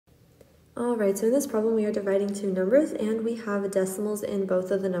Alright, so in this problem we are dividing two numbers and we have decimals in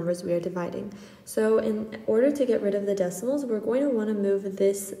both of the numbers we are dividing. So in order to get rid of the decimals, we're going to want to move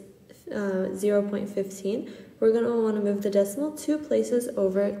this 0.15. We're going to want to move the decimal 2 places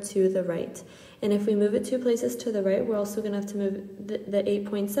over to the right. And if we move it 2 places to the right, we're also going to have to move the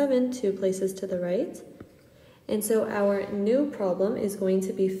 8.7 2 places to the right. And so our new problem is going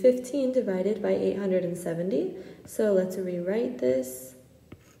to be 15 divided by 870. So let's rewrite this.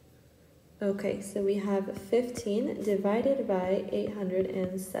 Okay, so we have 15 divided by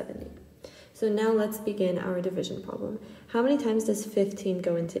 870. So now let's begin our division problem. How many times does 15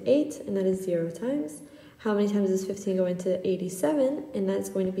 go into 8? And that is 0 times. How many times does 15 go into 87? And that's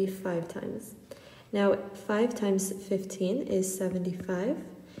going to be 5 times. Now 5 times 15 is 75.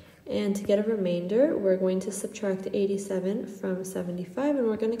 And to get a remainder, we're going to subtract 87 from 75 and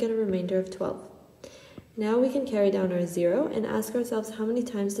we're going to get a remainder of 12. Now we can carry down our 0 and ask ourselves how many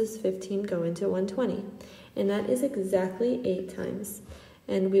times does 15 go into 120? And that is exactly 8 times.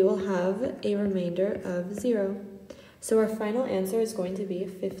 And we will have a remainder of 0. So our final answer is going to be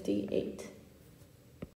 58.